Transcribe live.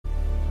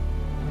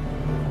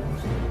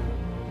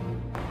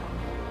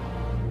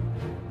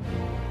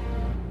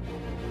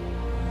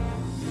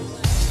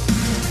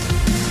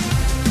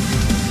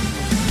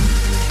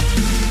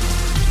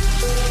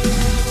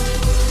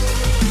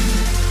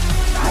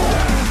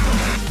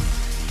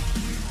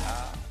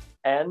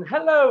And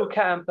hello,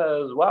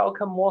 campers!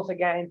 Welcome once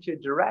again to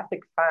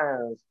Jurassic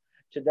Fans.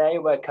 Today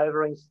we're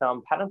covering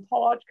some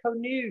paleontological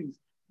news.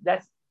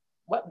 That's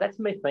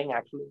my thing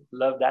actually.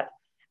 Love that.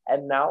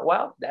 And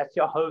now, that's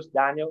your host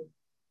Daniel.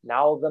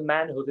 Now the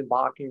man who's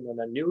embarking on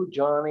a new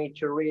journey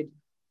to read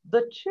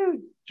the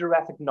two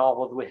Jurassic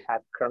novels we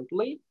have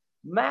currently,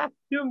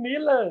 Matthew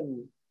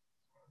Millen.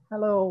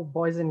 Hello,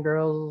 boys and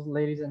girls,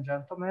 ladies and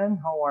gentlemen.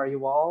 How are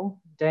you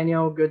all?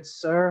 Daniel, good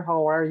sir,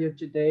 how are you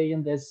today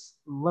in this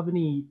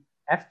lovely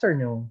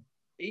afternoon?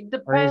 It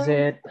Or is depends.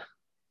 it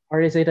or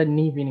is it an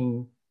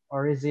evening?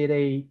 Or is it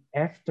a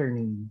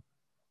afternoon?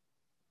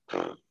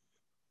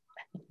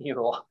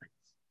 You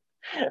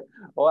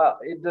Well,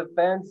 it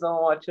depends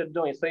on what you're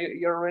doing. So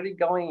you're already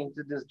going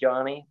into this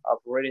journey of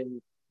reading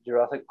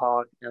Jurassic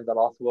Park and The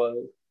Lost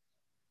World.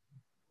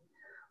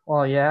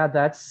 Well, yeah,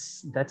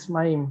 that's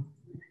my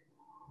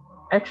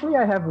actually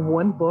I have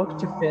one book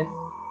to fit.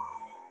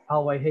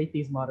 Oh, I hate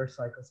these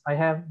motorcycles. I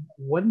have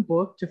one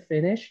book to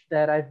finish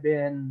that I've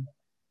been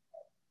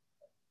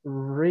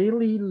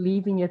really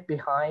leaving it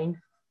behind.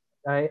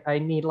 I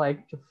need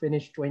like to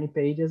finish 20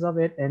 pages of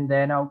it and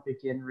then I'll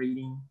begin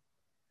reading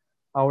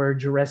our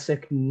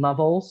Jurassic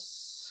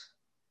novels.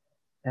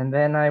 And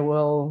then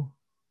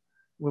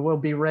we will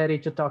be ready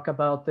to talk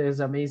about this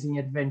amazing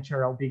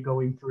adventure I'll be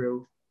going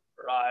through.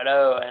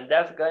 Righto, and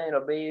that's going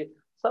to be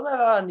some of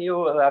our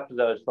new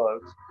episodes,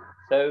 folks.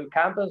 So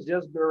campers,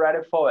 just be ready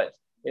for it.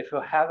 If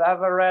you have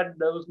ever read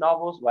those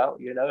novels, well,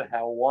 you know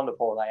how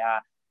wonderful they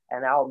are.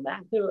 And our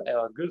Matthew,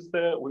 our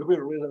Gustav, we will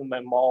read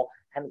them all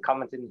and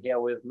commenting here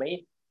with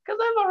me because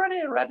I've already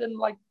read them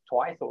like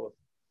twice or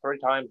three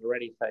times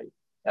already. So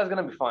that's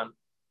gonna be fun.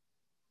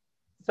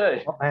 So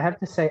Well, I have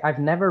to say I've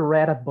never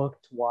read a book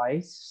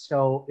twice,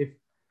 so if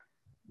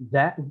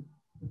that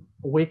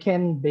we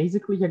can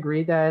basically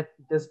agree that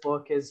this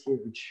book is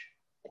huge.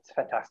 it's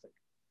fantastic.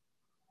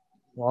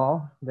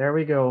 Well, there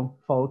we go,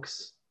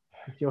 folks.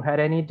 If you had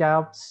any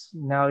doubts,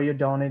 now you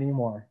don't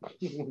anymore.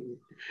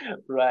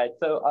 Right.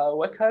 So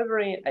we're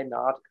covering an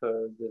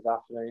article this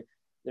afternoon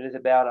that is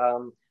about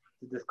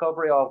the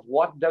discovery of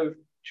what those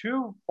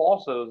two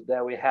fossils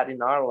that we had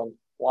in Ireland,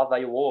 what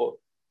they were,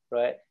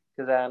 right?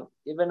 Because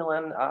even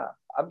when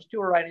I'm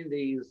still writing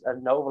these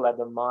novel at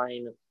the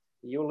mine,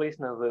 you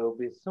listeners will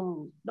be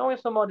some knowing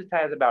some more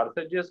details about it.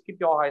 So just keep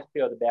your eyes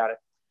peeled about it.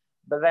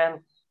 But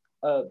then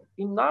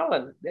in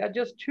Ireland, there are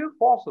just two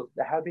fossils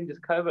that have been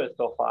discovered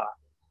so far.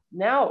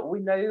 Now we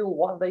know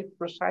what they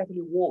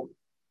precisely were.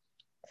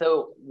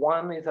 So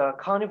one is a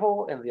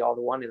carnivore and the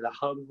other one is a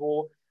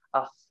herbivore,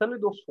 a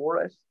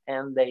Celidosaurus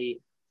and a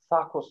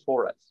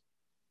Sarcosaurus.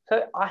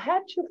 So I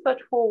had to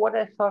search for what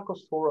a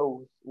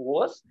Sarcosaurus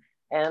was,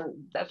 and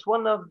that's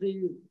one of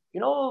the,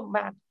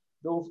 Matt,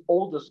 those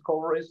old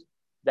discoveries,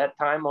 that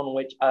time on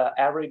which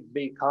every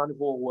big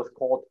carnivore was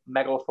called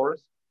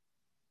Megalosaurus.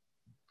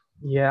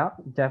 Yeah,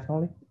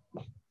 definitely.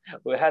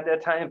 We had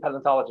that time in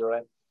paleontology,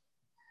 right?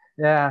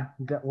 Yeah,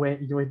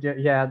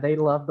 yeah, they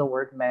love the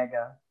word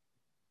mega.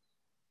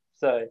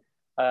 So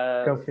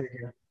uh, Go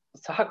figure.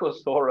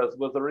 Sarcosaurus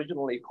was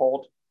originally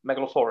called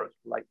Megalosaurus,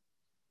 like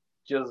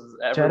just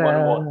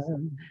everyone was.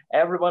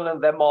 Ta-da! Everyone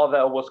and their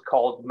mother was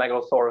called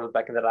Megalosaurus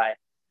back in the day.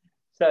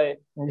 So,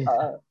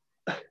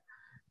 uh,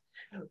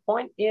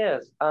 point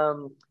is,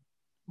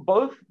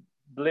 both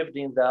lived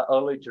in the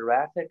early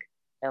Jurassic,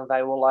 and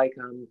they were like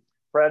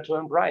predator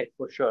and prey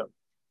for sure.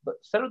 But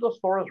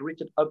Ceratosaurus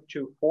reached up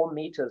to 4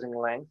 meters in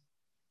length.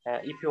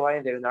 If you are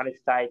in the United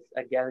States,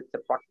 again, it's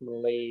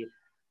approximately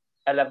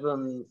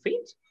 11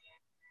 feet.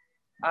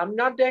 I'm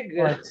not that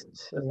good.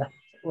 Let's see.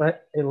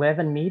 What,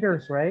 11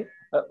 meters, right?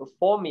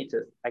 4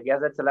 meters. I guess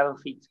that's 11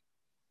 feet.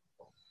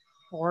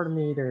 4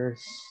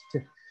 meters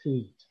to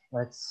feet.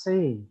 Let's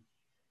see.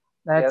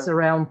 That's Yes.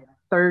 around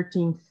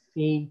 13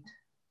 feet,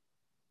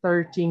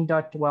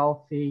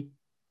 13.12 feet,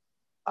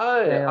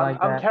 Oh, say I'm,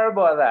 like I'm that.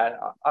 terrible at that.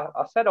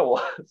 I said I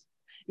was.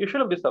 You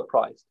shouldn't be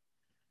surprised.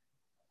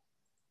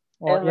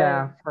 Well, And then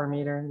yeah, per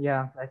meter.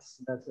 Yeah, that's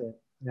it.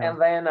 Yeah.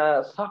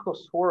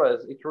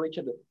 Sarcosaurus, it reached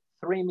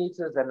 3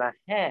 meters and a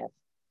half.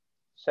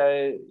 So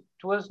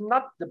it was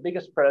not the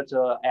biggest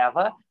predator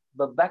ever,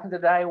 but back in the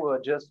day, we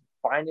were just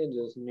finding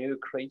these new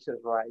creatures,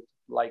 right?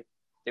 Like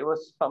there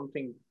was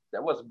something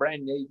that was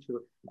brand new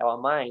to our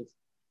minds.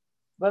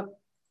 But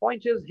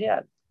point is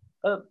here,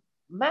 uh,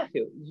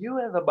 Matthew, you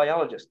as a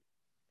biologist,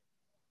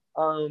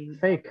 um,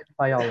 Fake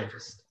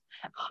biologist.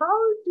 how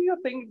do you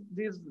think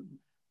this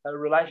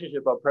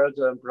relationship of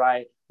predator and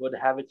prey would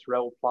have its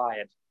role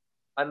played?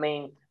 I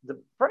mean,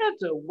 the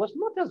predator was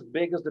not as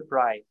big as the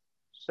prey.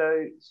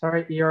 So,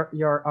 Sorry,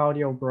 your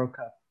audio broke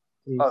up.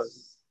 oh,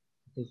 Please.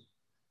 Please.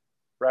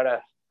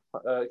 rather,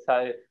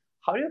 so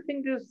how do you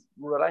think this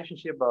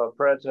relationship of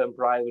predator and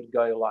prey would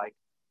go like?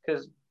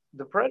 Because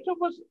the predator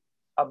was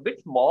a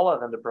bit smaller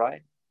than the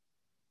prey.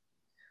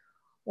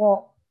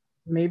 Well,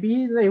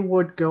 maybe they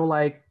would go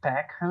like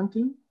pack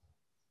hunting,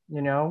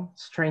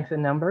 strength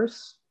in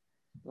numbers,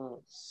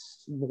 Mm.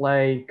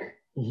 like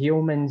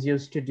humans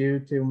used to do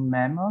to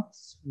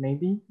mammoths,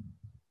 maybe.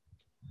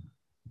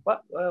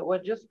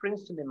 What just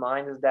springs to my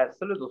mind is that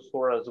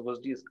Celulosaurus was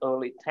this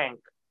early tank,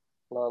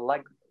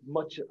 like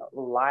much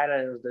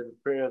lighter than the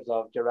periods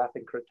of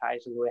Jurassic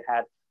Cretaceous. We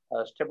had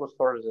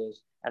Stegosauruses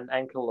and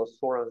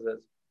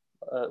Ankylosauruses.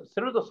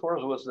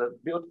 Celulosaurus was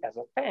built as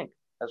a tank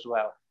as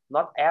well,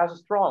 not as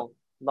strong,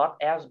 not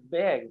as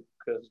big,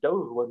 because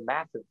those were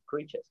massive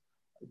creatures.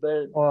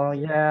 But Well,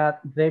 yeah,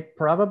 they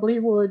probably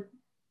would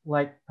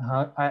like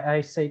hunt.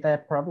 I say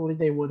that probably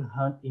they would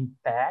hunt in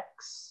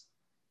packs,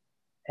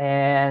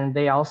 and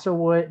they also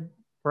would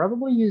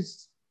probably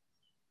use.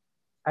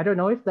 I don't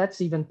know if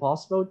that's even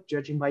possible,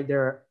 judging by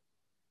their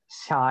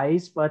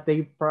size, but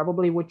they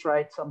probably would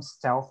try some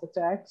stealth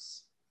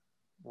attacks,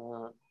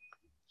 uh,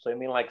 so you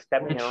mean like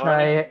stepping and which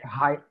running?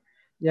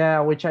 yeah,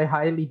 which I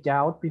highly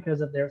doubt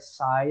because of their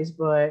size.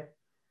 But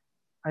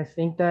I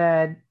think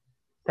that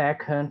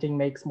pack hunting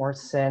makes more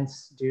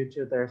sense due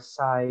to their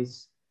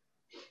size.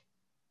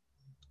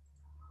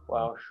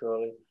 Well,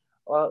 surely.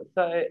 Well,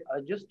 so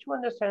just to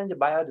understand the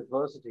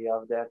biodiversity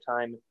of that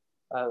time,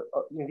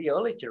 in the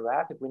early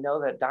Jurassic, we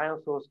know that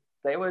dinosaurs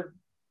they were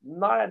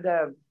not at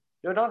the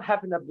they were not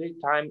having a big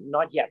time,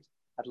 not yet,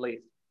 at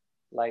least.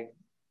 Like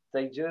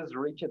they just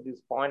reached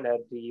this point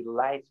at the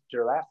late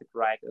Jurassic,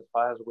 right, as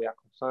far as we are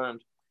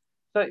concerned.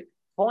 So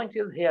point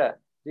is here,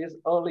 these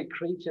early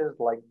creatures,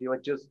 like they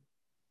were just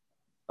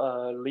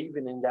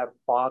living in that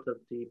part of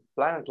the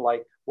planet,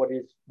 like what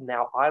is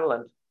now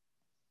Ireland.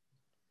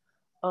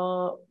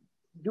 Uh,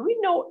 do we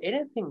know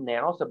anything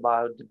else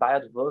about the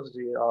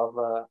biodiversity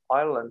of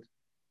Ireland?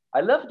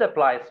 I love the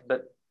place,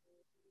 but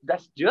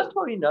that's just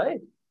what we know.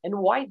 And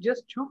why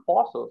just two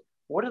fossils?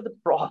 What is the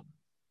problem?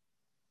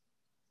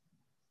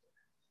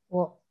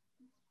 Well,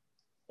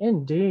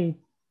 indeed,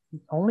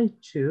 only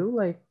two.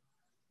 Like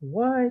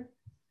what?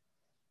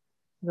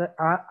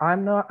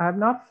 I'm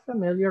not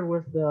familiar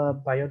with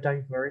the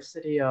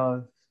biodiversity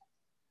of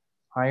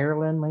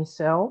Ireland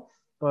myself,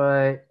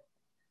 but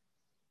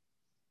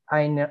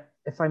I know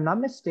if I'm not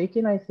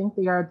mistaken, I think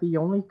they are the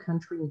only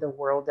country in the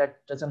world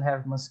that doesn't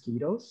have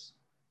mosquitoes.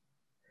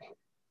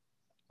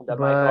 That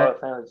makes a lot of But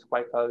sense. It's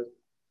quite close.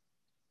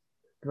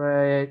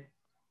 but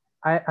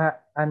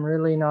I'm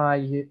really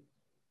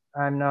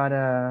I'm not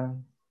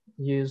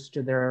used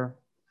to their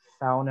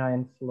fauna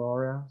and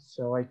flora,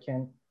 so I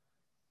can't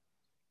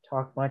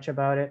talk much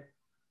about it.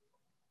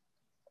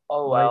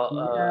 Oh But well,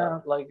 yeah,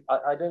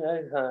 I don't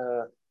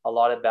know a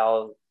lot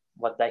about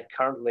what they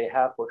currently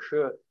have for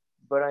sure,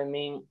 but I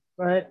mean,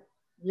 but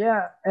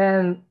yeah,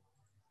 and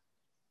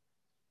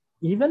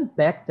even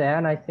back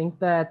then, I think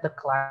that the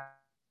climate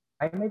would be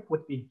different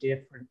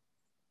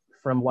from what it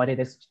is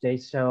today.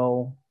 So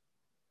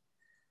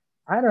I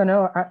don't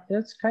know.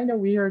 It's kind of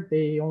weird.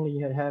 They only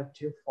have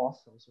two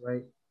fossils,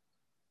 right?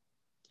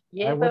 I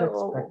yeah, would but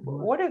expect more.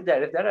 what is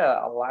that? Is that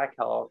a lack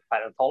of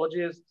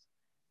paleontologists?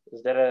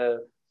 Is that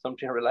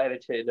something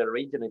related to the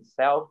region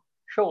itself?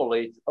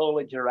 Surely it's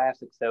early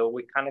Jurassic, so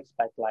we can't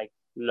expect like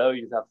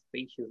loads of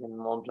species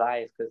in one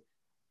place because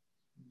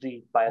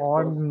the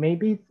Or biodiversity.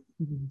 maybe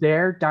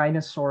their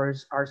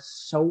dinosaurs are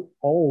so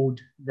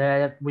old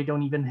that we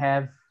don't even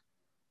have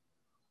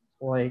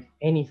like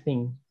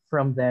anything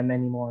from them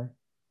anymore.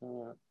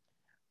 Uh,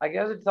 I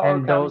guess it all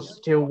And comes. those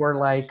two were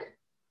like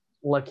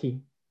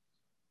lucky.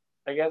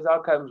 I guess it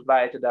all comes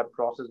back to that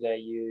process that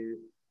you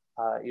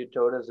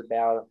told us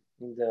about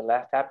in the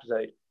last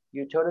episode.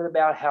 You told us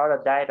about how to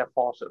diet a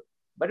fossil,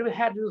 but we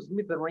had those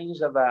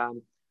smithereens of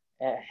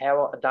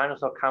how a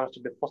dinosaur comes to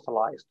be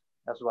fossilized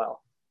as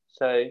well.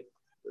 So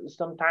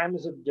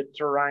sometimes if the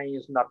terrain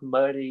is not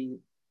muddy,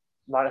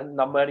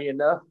 not muddy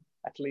enough,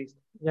 at least,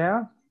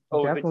 Yeah,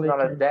 or if it's definitely not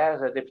a can.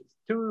 desert, if it's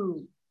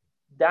too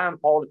damp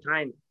all the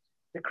time,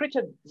 the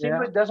creature Yeah,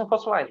 simply doesn't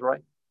fossilize,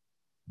 right?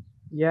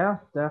 yeah,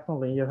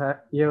 definitely.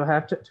 You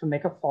have to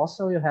make a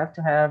fossil. You have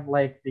to have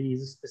like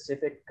these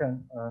specific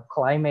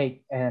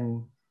climate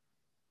and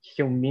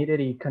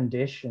humidity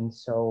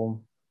conditions.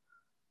 So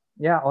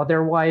yeah,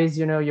 otherwise,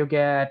 you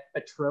get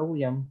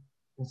petroleum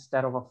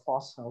instead of a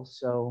fossil.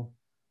 So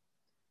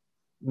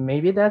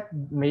maybe the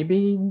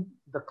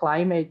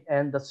climate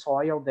and the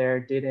soil there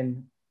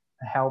didn't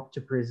help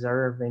to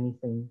preserve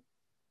anything.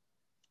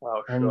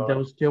 Well, And surely.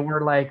 those two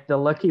were like the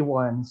lucky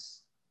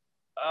ones.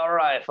 All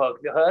right,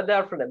 folks, you heard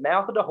that from the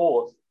mouth of the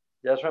horse.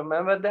 Just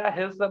remember that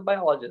he's a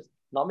biologist,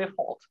 not my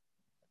fault.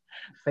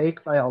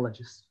 Fake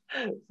biologists.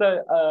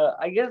 So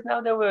I guess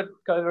now that we're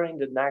covering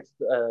the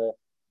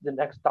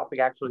next topic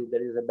actually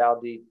that is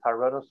about the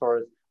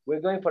Tyrannosaurus, we're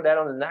going for that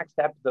on the next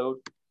episode,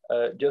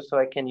 just so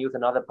I can use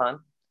another pun.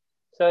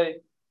 So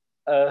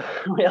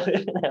we are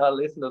listening our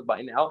listeners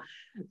by now.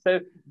 So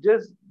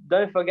just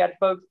don't forget,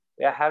 folks,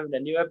 we are having a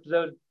new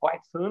episode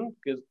quite soon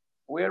because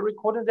we're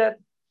recording that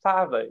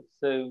Saturday.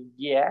 So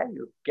yeah,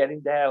 you're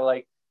getting there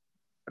like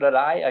that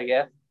I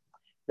guess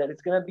that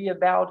it's gonna be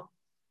about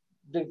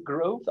the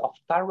growth of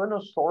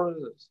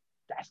Tyrannosaurus.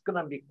 That's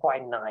gonna be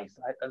quite nice.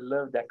 I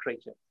love that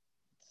creature.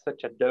 It's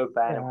such a dope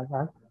animal.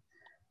 Yeah,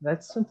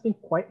 that's something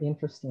quite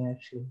interesting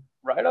actually.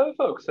 Right on,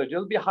 folks. So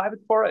just be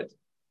hyped for it.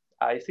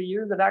 I see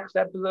you in the next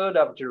episode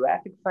of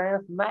Jurassic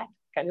Science Matt.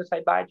 Can you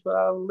say bye to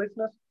our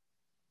listeners?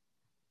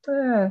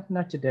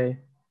 Not today.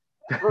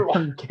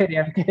 I'm kidding.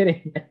 I'm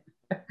kidding.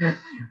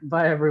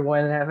 Bye,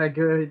 everyone. Have a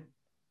good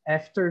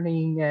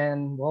afternoon,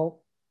 and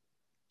well,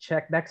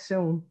 check back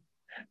soon.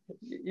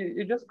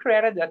 You just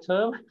created that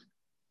term.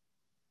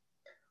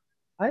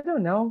 I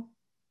don't know.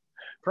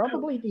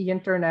 Probably the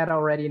internet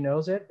already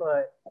knows it,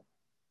 but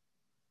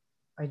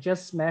I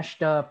just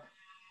smashed up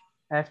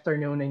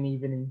afternoon and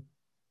evening.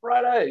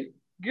 Righto.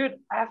 Good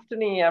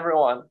afternoon,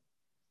 everyone.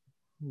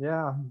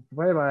 Yeah.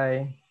 Bye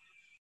bye.